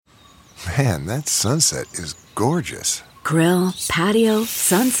Man, that sunset is gorgeous. Grill, patio,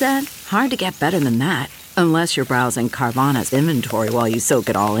 sunset. Hard to get better than that. Unless you're browsing Carvana's inventory while you soak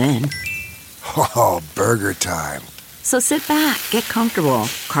it all in. Oh, burger time. So sit back, get comfortable.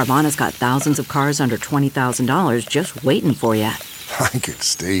 Carvana's got thousands of cars under $20,000 just waiting for you. I could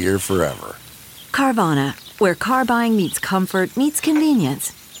stay here forever. Carvana, where car buying meets comfort, meets convenience.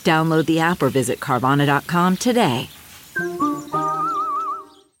 Download the app or visit Carvana.com today.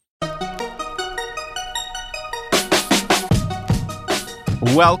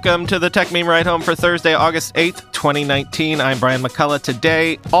 Welcome to the Tech Meme Ride Home for Thursday, August 8th, 2019. I'm Brian McCullough.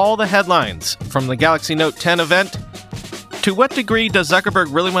 Today, all the headlines from the Galaxy Note 10 event. To what degree does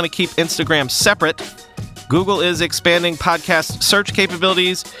Zuckerberg really want to keep Instagram separate? Google is expanding podcast search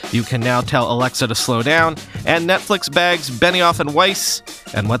capabilities. You can now tell Alexa to slow down. And Netflix bags Benioff and Weiss,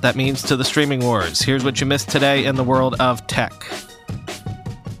 and what that means to the streaming wars. Here's what you missed today in the world of tech.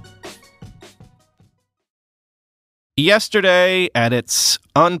 Yesterday, at its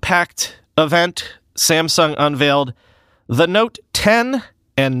Unpacked event, Samsung unveiled the Note 10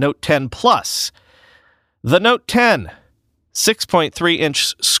 and Note 10 Plus. The Note 10,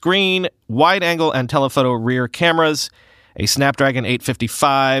 6.3-inch screen, wide-angle and telephoto rear cameras, a Snapdragon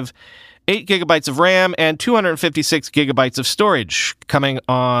 855, 8 gigabytes of RAM, and 256 gigabytes of storage, coming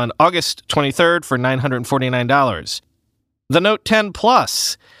on August 23rd for $949. The Note 10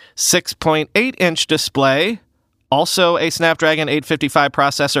 Plus, 6.8-inch display, also a Snapdragon 855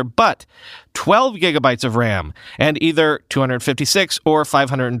 processor, but 12 gigabytes of RAM and either 256 or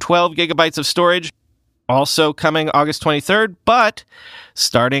 512 gigabytes of storage. Also coming August 23rd, but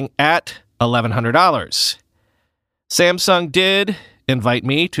starting at $1,100. Samsung did invite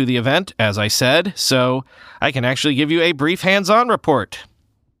me to the event, as I said, so I can actually give you a brief hands-on report.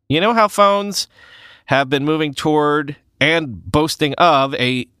 You know how phones have been moving toward and boasting of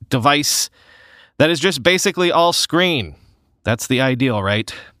a device that is just basically all screen. That's the ideal,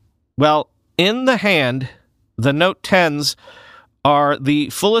 right? Well, in the hand, the Note 10s are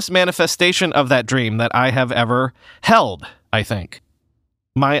the fullest manifestation of that dream that I have ever held, I think.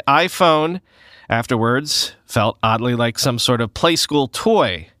 My iPhone, afterwards, felt oddly like some sort of play school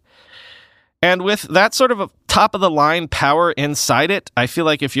toy. And with that sort of a top-of-the-line power inside it, I feel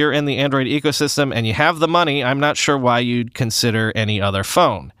like if you're in the Android ecosystem and you have the money, I'm not sure why you'd consider any other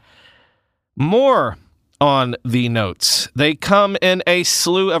phone. More on the Notes. They come in a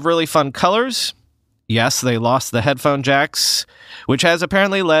slew of really fun colors. Yes, they lost the headphone jacks, which has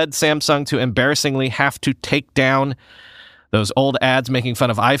apparently led Samsung to embarrassingly have to take down those old ads making fun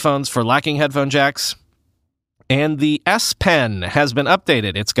of iPhones for lacking headphone jacks. And the S Pen has been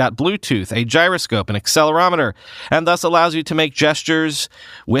updated. It's got Bluetooth, a gyroscope, an accelerometer, and thus allows you to make gestures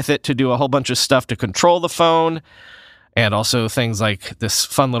with it to do a whole bunch of stuff to control the phone. And also things like this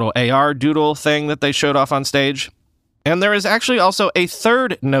fun little AR doodle thing that they showed off on stage. And there is actually also a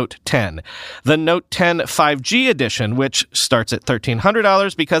third Note 10, the Note 10 5G edition, which starts at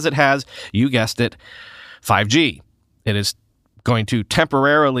 $1,300 because it has, you guessed it, 5G. It is going to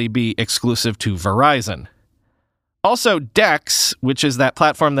temporarily be exclusive to Verizon. Also, DeX, which is that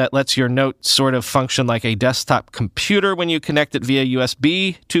platform that lets your Note sort of function like a desktop computer when you connect it via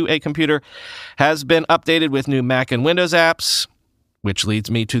USB to a computer, has been updated with new Mac and Windows apps, which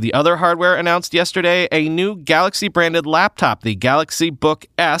leads me to the other hardware announced yesterday, a new Galaxy-branded laptop, the Galaxy Book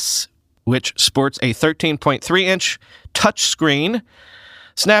S, which sports a 13.3-inch touchscreen,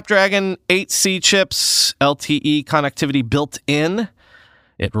 Snapdragon 8C chips, LTE connectivity built in.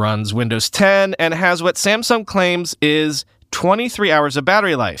 It runs Windows 10 and has what Samsung claims is 23 hours of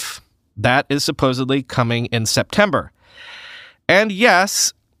battery life. That is supposedly coming in September. And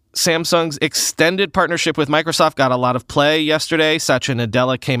yes, Samsung's extended partnership with Microsoft got a lot of play yesterday. Satya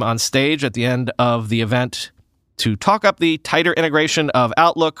Nadella came on stage at the end of the event to talk up the tighter integration of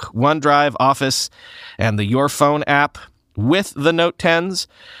Outlook, OneDrive, Office, and the Your Phone app with the Note 10s.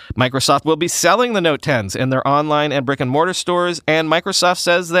 Microsoft will be selling the Note 10s in their online and brick-and-mortar stores, and Microsoft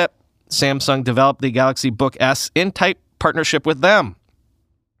says that Samsung developed the Galaxy Book S in tight partnership with them.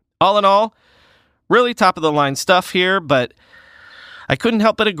 All in all, really top-of-the-line stuff here, but I couldn't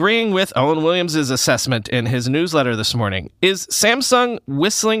help but agreeing with Owen Williams' assessment in his newsletter this morning. Is Samsung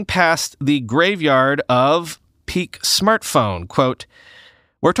whistling past the graveyard of peak smartphone? Quote,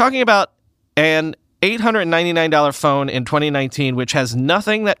 we're talking about an $899 phone in 2019, which has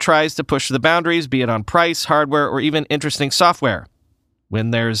nothing that tries to push the boundaries, be it on price, hardware, or even interesting software. When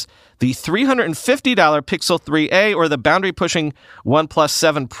there's the $350 Pixel 3a or the boundary-pushing OnePlus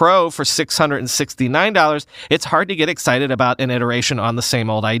 7 Pro for $669, it's hard to get excited about an iteration on the same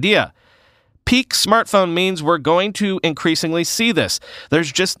old idea. Peak smartphone means we're going to increasingly see this.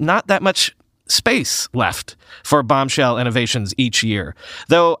 There's just not that much space left for bombshell innovations each year.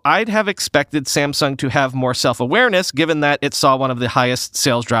 Though I'd have expected Samsung to have more self-awareness given that it saw one of the highest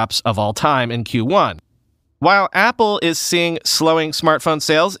sales drops of all time in Q1. While Apple is seeing slowing smartphone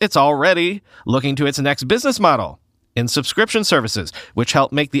sales, it's already looking to its next business model in subscription services, which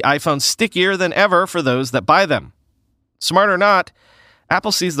help make the iPhone stickier than ever for those that buy them. Smart or not,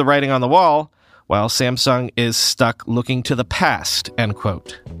 Apple sees the writing on the wall, while Samsung is stuck looking to the past, end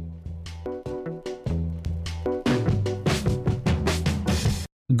quote.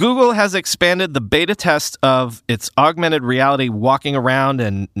 Google has expanded the beta test of its augmented reality walking around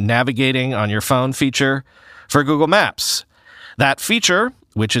and navigating on your phone feature for Google Maps. That feature,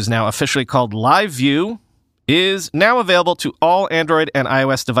 which is now officially called Live View, is now available to all Android and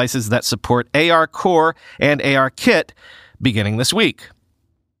iOS devices that support AR Core and ARKit beginning this week.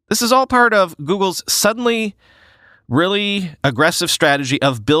 This is all part of Google's suddenly really aggressive strategy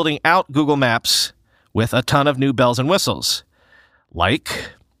of building out Google Maps with a ton of new bells and whistles.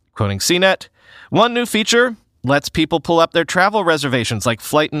 Like, quoting CNET, one new feature lets people pull up their travel reservations like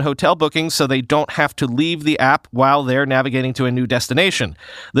flight and hotel bookings so they don't have to leave the app while they're navigating to a new destination.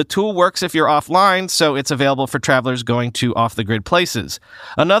 The tool works if you're offline, so it's available for travelers going to off-the-grid places.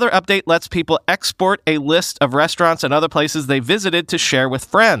 Another update lets people export a list of restaurants and other places they visited to share with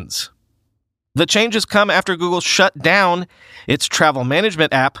friends. The changes come after Google shut down its travel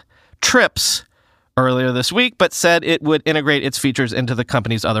management app, Trips, earlier this week, but said it would integrate its features into the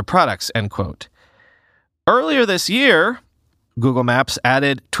company's other products, end quote. Earlier this year, Google Maps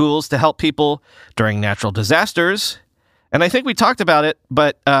added tools to help people during natural disasters, and I think we talked about it,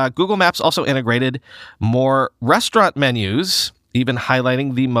 but Google Maps also integrated more restaurant menus, even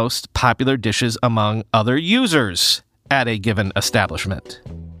highlighting the most popular dishes among other users at a given establishment.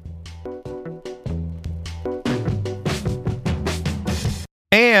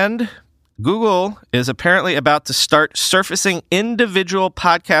 And Google is apparently about to start surfacing individual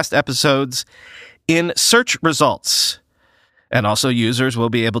podcast episodes in search results. And also users will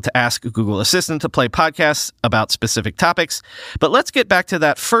be able to ask Google Assistant to play podcasts about specific topics. But let's get back to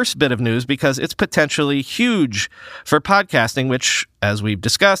that first bit of news because it's potentially huge for podcasting, which, as we've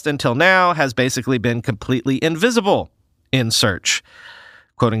discussed until now, has basically been completely invisible in search.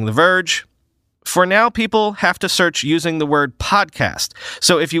 Quoting The Verge, for now, people have to search using the word podcast.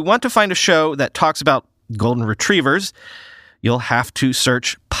 So if you want to find a show that talks about golden retrievers, you'll have to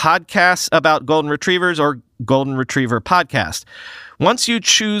search podcasts about golden retrievers or golden retriever podcast. Once you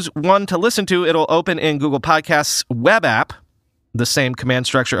choose one to listen to, it'll open in Google Podcasts web app. The same command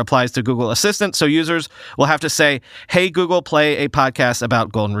structure applies to Google Assistant, so users will have to say, "Hey Google, play a podcast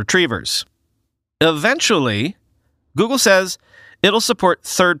about golden retrievers." Eventually, Google says it'll support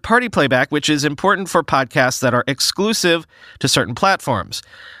third-party playback, which is important for podcasts that are exclusive to certain platforms.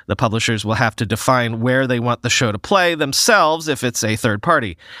 The publishers will have to define where they want the show to play themselves if it's a third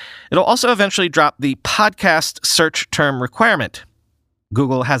party. It'll also eventually drop the podcast search term requirement.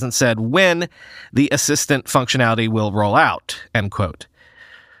 Google hasn't said when the assistant functionality will roll out, end quote.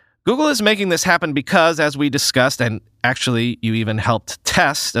 Google is making this happen because, as we discussed, and actually you even helped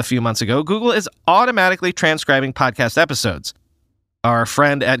test a few months ago, Google is automatically transcribing podcast episodes. Our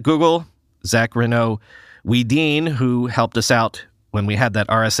friend at Google, Zach Renaud-Wedin, who helped us out when we had that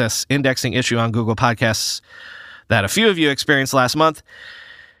RSS indexing issue on Google Podcasts that a few of you experienced last month,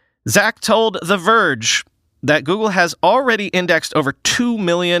 Zach told The Verge that Google has already indexed over 2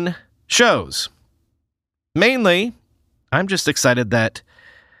 million shows. Mainly, I'm just excited that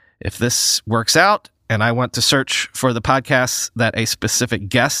if this works out and I want to search for the podcasts that a specific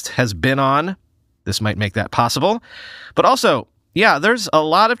guest has been on, this might make that possible. But also, yeah, there's a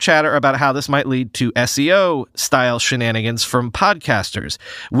lot of chatter about how this might lead to SEO-style shenanigans from podcasters.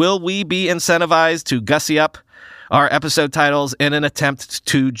 Will we be incentivized to gussy up our episode titles in an attempt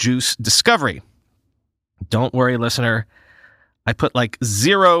to juice discovery? Don't worry, listener. I put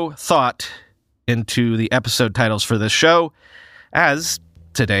zero thought into the episode titles for this show, as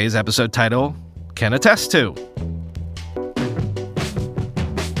today's episode title can attest to.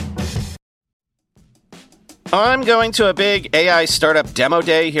 I'm going to a big AI startup demo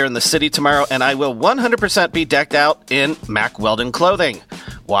day here in the city tomorrow, and I will 100% be decked out in Mack Weldon clothing.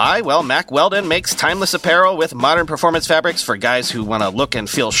 Why? Well, Mack Weldon makes timeless apparel with modern performance fabrics for guys who want to look and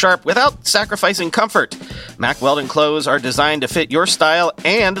feel sharp without sacrificing comfort. Mack Weldon clothes are designed to fit your style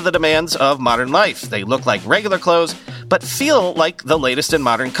and the demands of modern life. They look like regular clothes, but feel like the latest in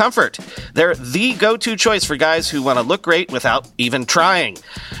modern comfort. They're the go-to choice for guys who want to look great without even trying.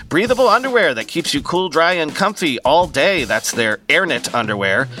 Breathable underwear that keeps you cool, dry, and comfy all day. That's their AirKnit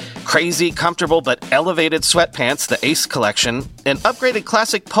underwear. Crazy, comfortable, but elevated sweatpants, the Ace collection. An upgraded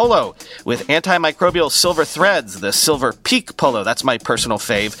classic polo with antimicrobial silver threads, the Silver Peak polo. That's my personal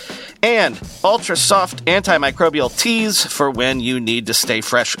fave. And ultra-soft antimicrobial tees for when you need to stay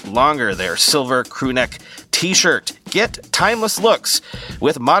fresh longer. Their silver crewneck t-shirt. Get timeless looks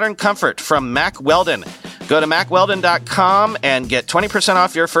with modern comfort from Mack Weldon. Go to MackWeldon.com and get 20%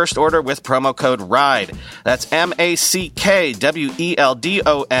 off your first order with promo code RIDE. That's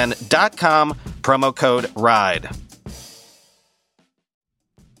MackWeldon.com, promo code RIDE.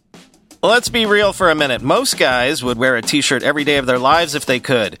 Let's be real for a minute. Most guys would wear a t-shirt every day of their lives if they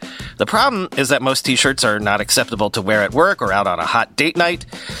could. The problem is that most t-shirts are not acceptable to wear at work or out on a hot date night.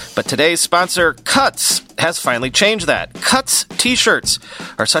 But today's sponsor, Cuts, has finally changed that. Cuts t-shirts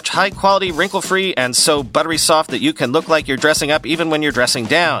are such high-quality, wrinkle-free, and so buttery soft that you can look like you're dressing up even when you're dressing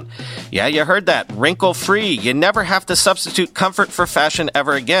down. Yeah, you heard that. Wrinkle-free. You never have to substitute comfort for fashion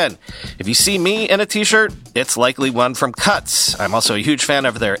ever again. If you see me in a t-shirt, it's likely one from Cuts. I'm also a huge fan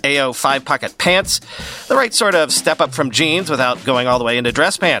of their AO 5-pocket pants. The right sort of step up from jeans without going all the way into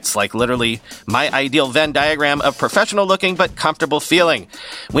dress pants, like literally my ideal Venn diagram of professional looking but comfortable feeling.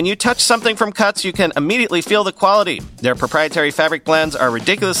 When you touch something from Cuts, you can immediately feel the quality. Their proprietary fabric blends are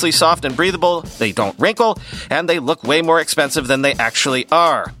ridiculously soft and breathable, they don't wrinkle, and they look way more expensive than they actually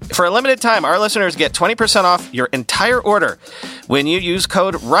are. For a limited time, our listeners get 20% off your entire order when you use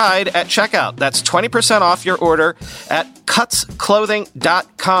code RIDE at checkout. That's 20% off your order at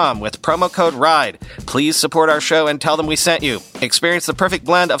cutsclothing.com with promo code RIDE. Please support our show and tell them we sent you. Experience the perfect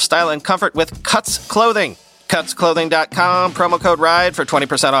blend of style and comfort with Cuts Clothing. Cutsclothing.com, promo code RIDE for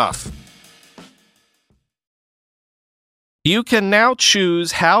 20% off. You can now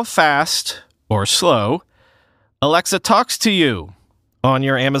choose how fast or slow Alexa talks to you on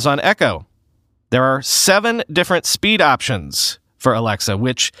your Amazon Echo. There are 7 different speed options for Alexa,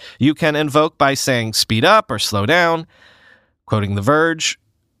 which you can invoke by saying speed up or slow down. Quoting The Verge,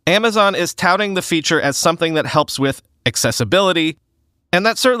 Amazon is touting the feature as something that helps with accessibility, and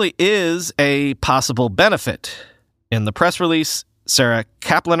that certainly is a possible benefit. In the press release, Sarah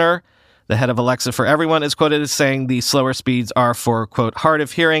Kaplaner, the head of Alexa for Everyone, is quoted as saying the slower speeds are for, quote, hard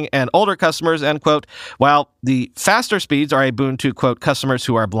of hearing and older customers, end quote, while the faster speeds are a boon to, quote, customers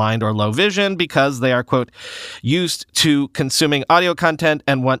who are blind or low vision because they are, quote, used to consuming audio content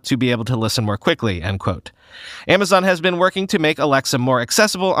and want to be able to listen more quickly, end quote. Amazon has been working to make Alexa more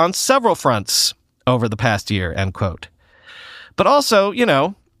accessible on several fronts over the past year, end quote. But also, you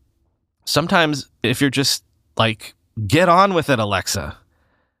know, sometimes if you're just like, get on with it, Alexa.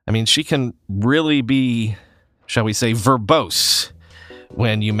 I mean, she can really be, shall we say, verbose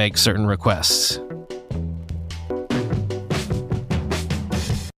when you make certain requests.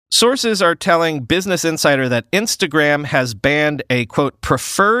 Sources are telling Business Insider that Instagram has banned a, quote,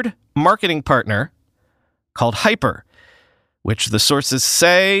 preferred marketing partner called Hyper, which the sources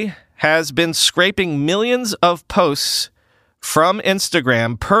say has been scraping millions of posts from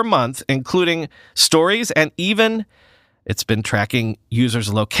Instagram per month, including stories, and even it's been tracking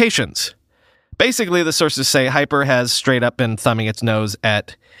users' locations. Basically, the sources say Hyper has straight up been thumbing its nose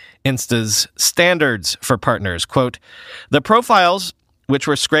at Insta's standards for partners. Quote, the profiles, which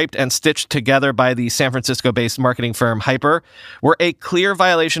were scraped and stitched together by the San Francisco-based marketing firm Hyper, were a clear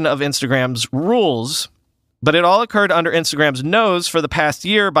violation of Instagram's rules, but it all occurred under Instagram's nose for the past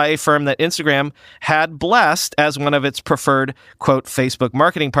year by a firm that Instagram had blessed as one of its preferred, quote, Facebook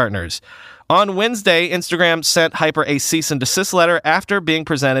marketing partners. On Wednesday, Instagram sent Hyper a cease and desist letter after being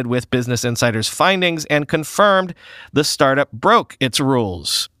presented with Business Insider's findings and confirmed the startup broke its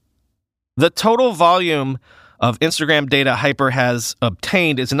rules. The total volume of Instagram data Hyper has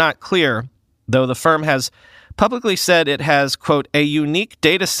obtained is not clear, though the firm has publicly said it has, quote, a unique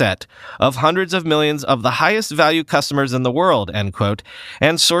data set of hundreds of millions of the highest value customers in the world, end quote,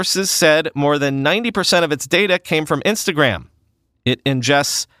 and sources said more than 90% of its data came from Instagram. It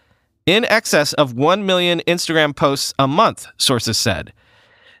ingests in excess of 1 million Instagram posts a month, sources said.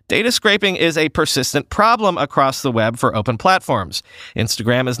 Data scraping is a persistent problem across the web for open platforms.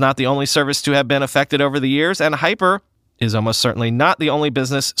 Instagram is not the only service to have been affected over the years, and Hyper is almost certainly not the only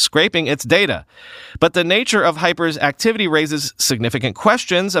business scraping its data. But the nature of Hyper's activity raises significant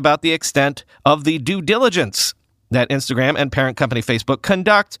questions about the extent of the due diligence that Instagram and parent company Facebook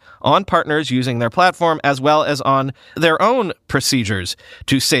conduct on partners using their platform, as well as on their own procedures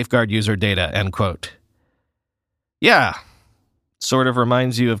to safeguard user data, end quote. Yeah, Sort of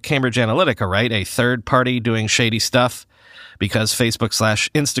reminds you of Cambridge Analytica, right? A third party doing shady stuff because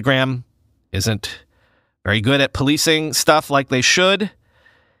Facebook/Instagram isn't very good at policing stuff like they should.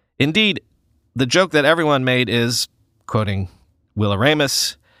 Indeed, the joke that everyone made is, quoting Willa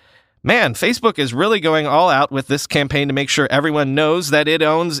Ramus, "Man, Facebook is really going all out with this campaign to make sure everyone knows that it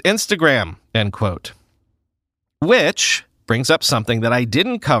owns Instagram," end quote. Which brings up something that I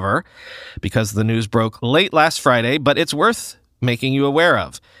didn't cover because the news broke late last Friday, but it's worth making you aware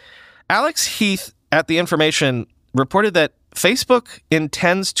of. Alex Heath at The Information reported that Facebook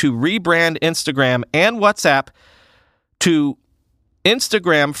intends to rebrand Instagram and WhatsApp to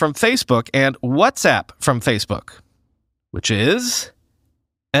Instagram from Facebook and WhatsApp from Facebook, which is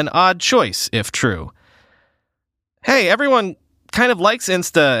an odd choice, if true. Hey, everyone kind of likes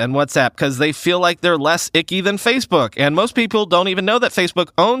Insta and WhatsApp because they feel like they're less icky than Facebook, and most people don't even know that Facebook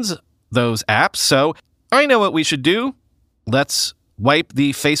owns those apps, so I know what we should do. Let's wipe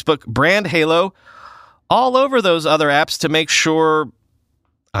the Facebook brand halo all over those other apps to make sure,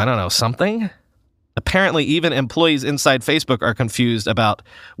 I don't know, something? Apparently, even employees inside Facebook are confused about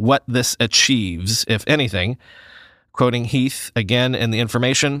what this achieves, if anything. Quoting Heath again in The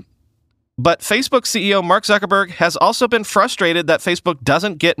Information. But Facebook CEO Mark Zuckerberg has also been frustrated that Facebook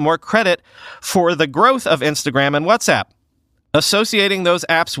doesn't get more credit for the growth of Instagram and WhatsApp. Associating those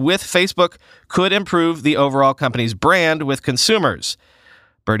apps with Facebook could improve the overall company's brand with consumers.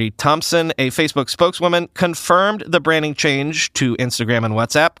 Bertie Thompson, a Facebook spokeswoman, confirmed the branding change to Instagram and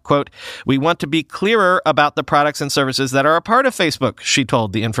WhatsApp. Quote, "We want to be clearer about the products and services that are a part of Facebook," she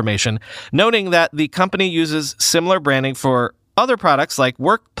told The Information, noting that the company uses similar branding for other products like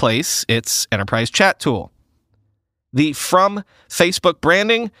Workplace, its enterprise chat tool. The From Facebook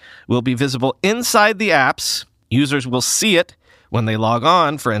branding will be visible inside the apps. Users will see it when they log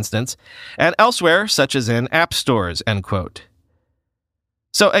on, for instance, and elsewhere, such as in app stores, end quote.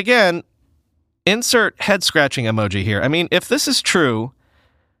 So again, insert head-scratching emoji here. I mean, if this is true,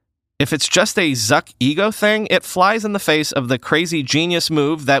 if it's just a Zuck ego thing, it flies in the face of the crazy genius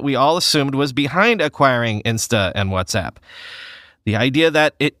move that we all assumed was behind acquiring Insta and WhatsApp. The idea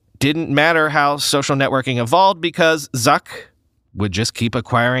that it didn't matter how social networking evolved because Zuck would just keep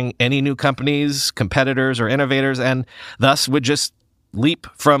acquiring any new companies, competitors, or innovators, and thus would just leap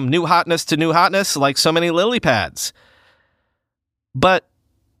from new hotness to new hotness like so many lily pads. But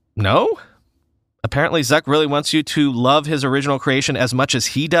no? Apparently Zuck really wants you to love his original creation as much as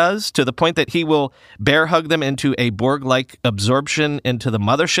he does, to the point that he will bear hug them into a Borg-like absorption into the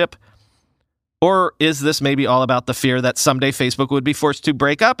mothership. Or is this maybe all about the fear that someday Facebook would be forced to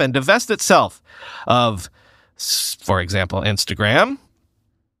break up and divest itself of, for example, Instagram?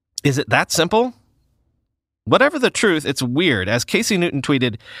 Is it that simple? Whatever the truth, it's weird. As Casey Newton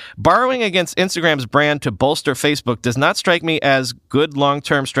tweeted, "Borrowing against Instagram's brand to bolster Facebook does not strike me as good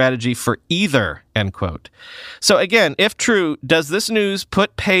long-term strategy for either," end quote. So again, if true, does this news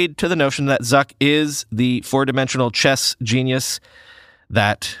put paid to the notion that Zuck is the four-dimensional chess genius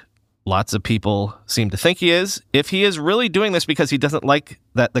that lots of people seem to think he is? If he is really doing this because he doesn't like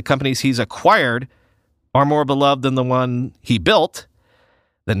that the companies he's acquired are more beloved than the one he built,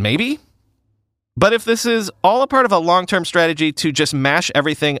 then maybe. But if this is all a part of a long-term strategy to just mash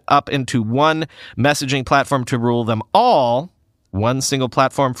everything up into one messaging platform to rule them all, one single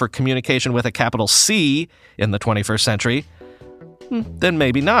platform for communication with a capital C in the 21st century, then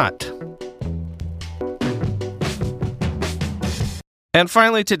maybe not. And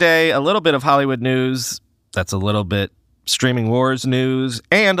finally today, a little bit of Hollywood news. That's a little bit streaming wars news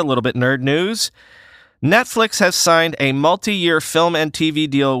and a little bit nerd news. Netflix has signed a multi-year film and TV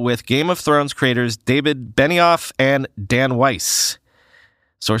deal with Game of Thrones creators David Benioff and Dan Weiss.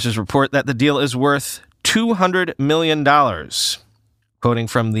 Sources report that the deal is worth $200 million. Quoting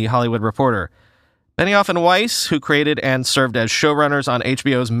from The Hollywood Reporter, Benioff and Weiss, who created and served as showrunners on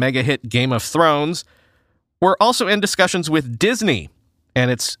HBO's mega hit Game of Thrones, were also in discussions with Disney and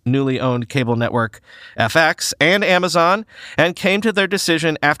its newly owned cable network FX and Amazon, and came to their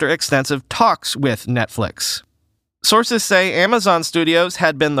decision after extensive talks with Netflix. Sources say Amazon Studios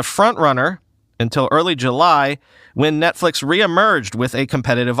had been the front-runner until early July when Netflix reemerged with a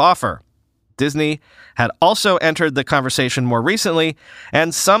competitive offer. Disney had also entered the conversation more recently,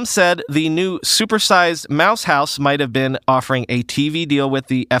 and some said the new supersized Mouse House might have been offering a TV deal with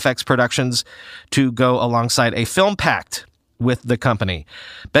the FX productions to go alongside a film pact with the company.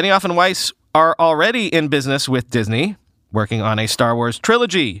 Benioff and Weiss are already in business with Disney, working on a Star Wars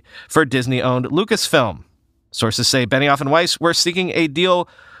trilogy for Disney-owned Lucasfilm. Sources say Benioff and Weiss were seeking a deal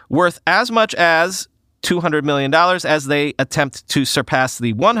worth as much as $200 million as they attempt to surpass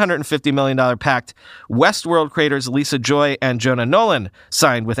the $150 million pact Westworld creators Lisa Joy and Jonah Nolan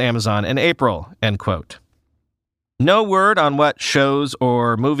signed with Amazon in April, end quote. No word on what shows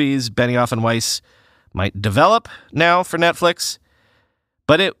or movies Benioff and Weiss might develop now for Netflix,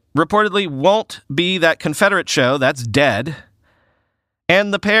 but it reportedly won't be that Confederate show that's dead.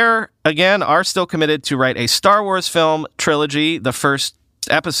 And the pair, again, are still committed to write a Star Wars film trilogy, the first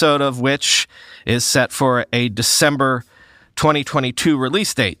episode of which is set for a December 2022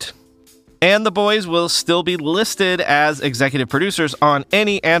 release date. And the boys will still be listed as executive producers on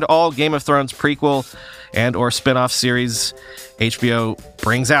any and all Game of Thrones prequel and or spin-off series HBO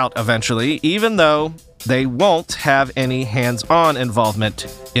brings out eventually, even though they won't have any hands-on involvement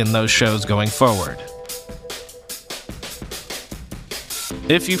in those shows going forward.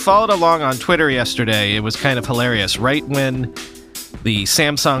 If you followed along on Twitter yesterday, it was kind of hilarious. Right when the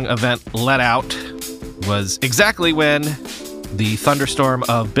Samsung event let out was exactly when the thunderstorm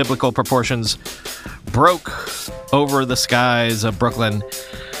of biblical proportions broke over the skies of Brooklyn.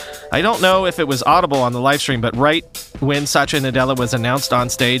 I don't know if it was audible on the live stream, but right when Satya Nadella was announced on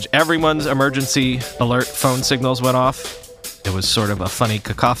stage, everyone's emergency alert phone signals went off. It was sort of a funny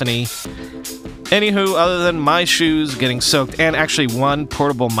cacophony. Anywho, other than my shoes getting soaked and actually one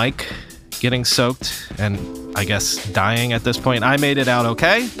portable mic getting soaked and I guess dying at this point, I made it out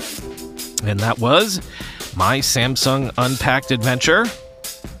okay. And that was my Samsung Unpacked adventure.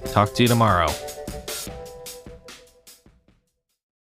 Talk to you tomorrow.